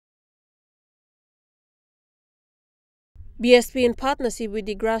BSP, in partnership with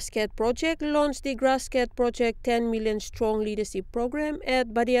the Grasscat Project, launched the Grasscat Project 10 Million Strong Leadership Program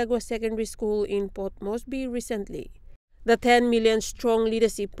at Badiagua Secondary School in Port Moresby recently. The 10 Million Strong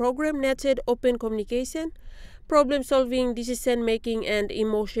Leadership Program nurtured open communication, problem-solving, decision-making, and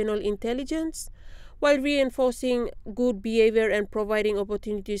emotional intelligence, while reinforcing good behavior and providing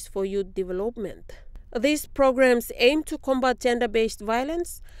opportunities for youth development. These programs aim to combat gender-based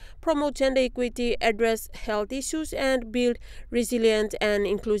violence, promote gender equity, address health issues, and build resilient and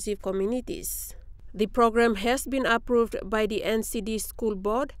inclusive communities. The program has been approved by the NCD School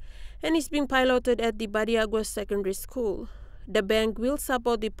Board and is being piloted at the Badiagua Secondary School. The bank will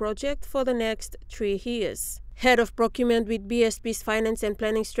support the project for the next 3 years. Head of Procurement with BSP's Finance and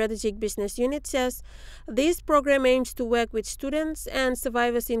Planning Strategic Business Unit says this program aims to work with students and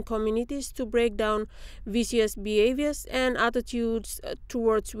survivors in communities to break down vicious behaviors and attitudes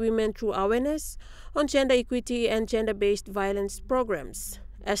towards women through awareness on gender equity and gender-based violence programs.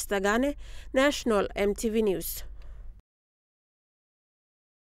 Esther Gane, National EMTV News.